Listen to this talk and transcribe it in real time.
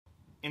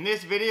In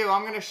this video,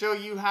 I'm going to show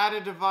you how to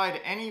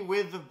divide any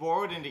width of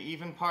board into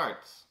even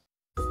parts.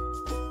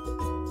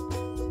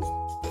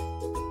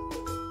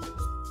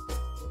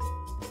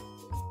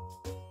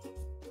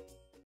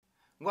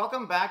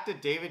 Welcome back to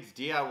David's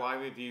DIY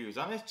Reviews.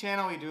 On this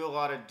channel, we do a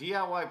lot of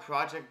DIY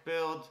project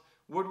builds,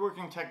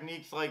 woodworking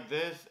techniques like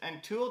this,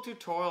 and tool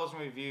tutorials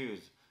and reviews.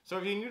 So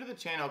if you're new to the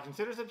channel,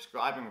 consider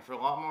subscribing for a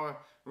lot more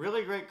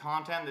really great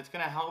content that's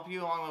going to help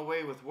you along the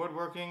way with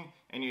woodworking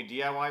and your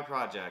DIY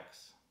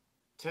projects.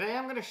 Today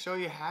I'm going to show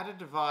you how to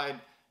divide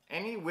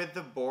any width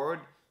of board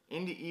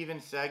into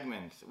even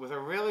segments with a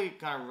really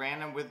kind of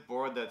random width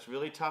board that's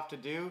really tough to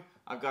do.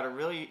 I've got a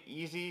really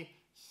easy,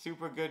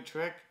 super good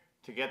trick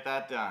to get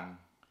that done.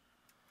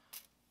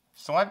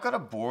 So I've got a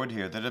board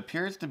here that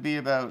appears to be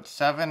about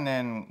 7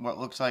 and what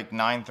looks like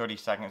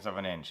 9/32 of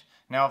an inch.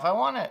 Now if I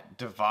want to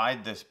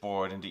divide this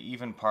board into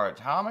even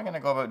parts, how am I going to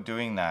go about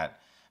doing that?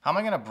 How am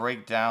I going to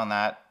break down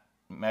that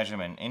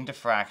measurement into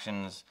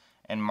fractions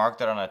and mark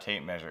that on a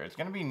tape measure? It's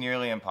going to be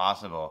nearly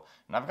impossible,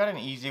 and I've got an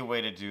easy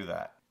way to do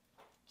that.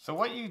 So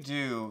what you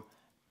do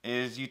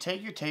is you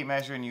take your tape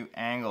measure and you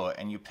angle it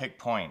and you pick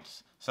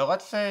points. So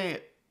let's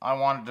say I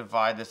want to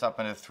divide this up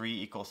into 3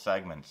 equal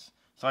segments.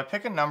 So I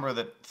pick a number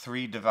that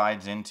 3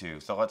 divides into,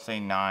 so let's say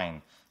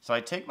 9. So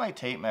I take my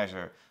tape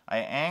measure, I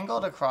angle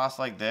it across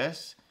like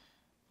this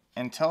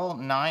until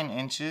 9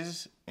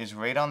 inches is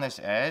right on this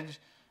edge,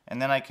 and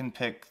then I can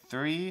pick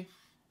 3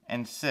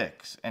 and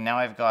 6. And now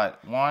I've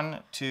got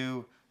 1,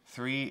 2,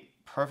 3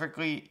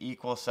 perfectly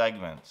equal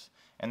segments.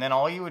 And then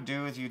all you would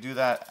do is you do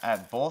that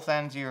at both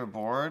ends of your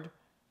board.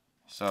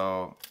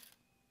 So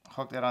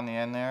hook that on the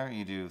end there,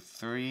 you do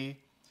 3,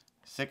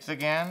 6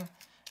 again,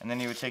 and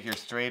then you would take your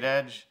straight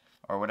edge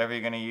or whatever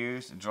you're going to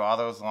use, draw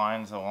those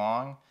lines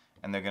along,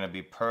 and they're going to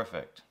be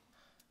perfect.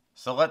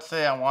 So let's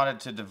say I wanted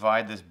to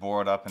divide this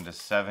board up into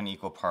 7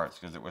 equal parts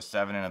because it was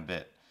 7 and a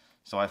bit.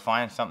 So I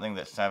find something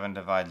that 7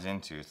 divides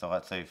into, so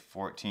let's say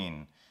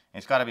 14.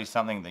 It's got to be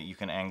something that you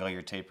can angle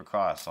your tape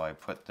across. So I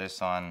put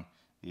this on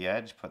the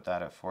edge, put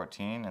that at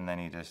 14, and then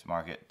you just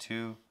mark it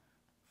 2,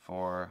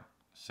 4,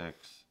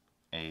 6,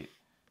 8,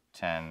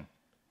 10,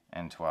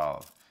 and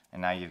 12.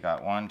 And now you've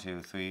got 1,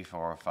 2, 3,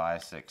 4,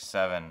 5, 6,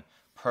 7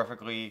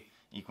 perfectly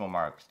equal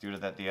marks. Do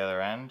it at the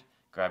other end,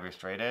 grab your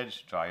straight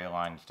edge, draw your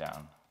lines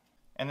down.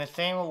 And the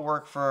same will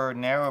work for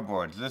narrow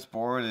boards. This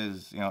board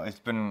is, it's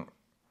been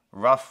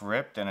rough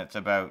ripped and it's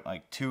about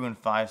like 2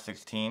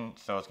 5/16,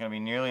 so it's going to be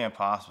nearly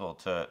impossible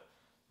to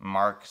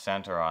mark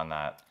center on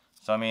that.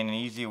 So I mean, an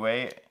easy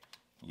way,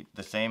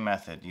 the same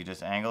method, you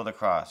just angle it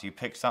across. You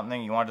pick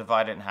something, you want to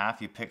divide it in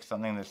half, you pick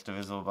something that's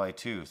divisible by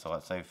 2. So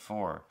let's say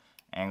 4.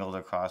 Angle it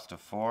across to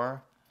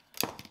 4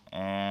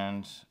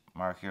 and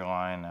mark your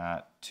line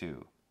at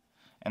 2.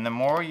 And the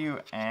more you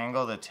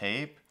angle the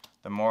tape,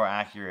 the more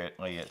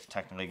accurately it's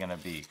technically going to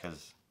be,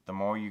 because the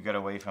more you get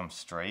away from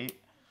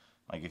straight,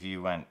 like if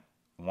you went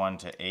 1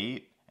 to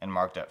 8 and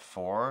marked at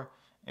 4,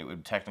 it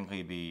would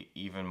technically be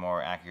even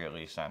more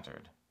accurately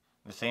centered.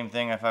 The same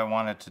thing if I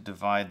wanted to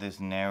divide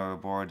this narrow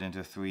board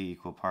into 3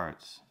 equal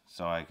parts.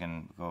 So I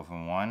can go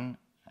from 1,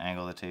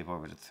 angle the tape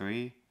over to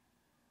 3,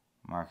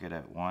 mark it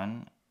at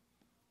 1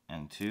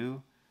 and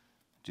 2,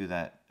 do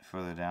that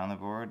further down the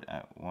board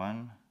at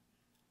 1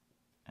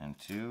 and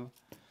 2.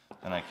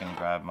 Then I can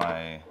grab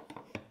my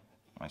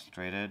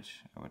straight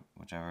edge, or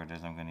whichever it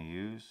is I'm going to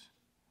use,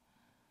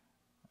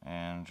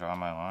 and draw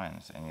my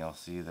lines, and you'll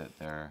see that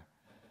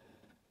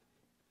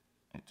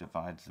it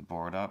divides the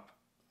board up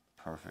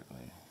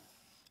perfectly.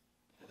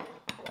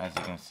 As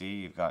you can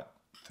see, you've got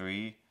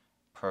 3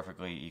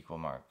 perfectly equal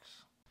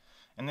marks.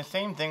 And the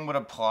same thing would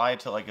apply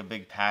to like a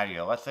big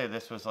patio. Let's say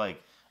this was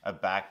like a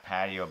back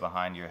patio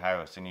behind your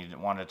house and you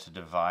wanted to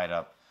divide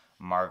up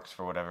marks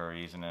for whatever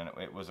reason, and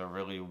it was a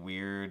really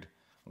weird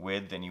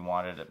width and you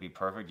wanted it to be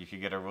perfect. You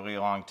could get a really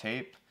long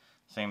tape,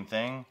 same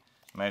thing,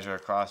 measure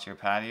across your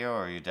patio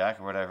or your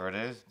deck or whatever it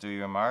is, do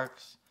your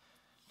marks,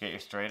 get your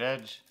straight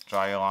edge,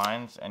 draw your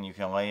lines, and you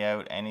can lay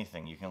out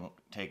anything. You can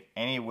take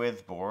any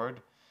width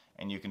board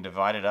and you can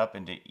divide it up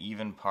into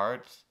even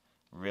parts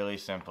really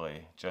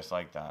simply, just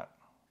like that.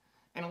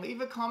 And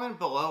leave a comment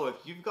below if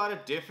you've got a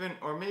different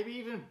or maybe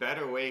even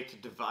better way to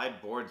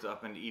divide boards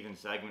up into even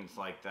segments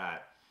like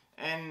that.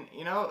 And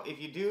if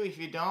you do, if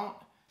you don't,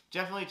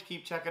 definitely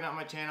keep checking out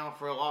my channel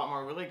for a lot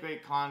more really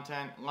great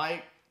content.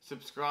 Like,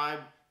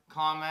 subscribe,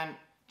 comment,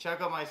 check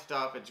out my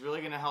stuff. It's really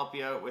going to help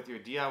you out with your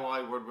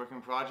DIY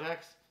woodworking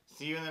projects.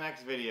 See you in the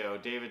next video.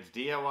 David's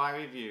DIY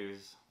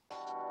Reviews.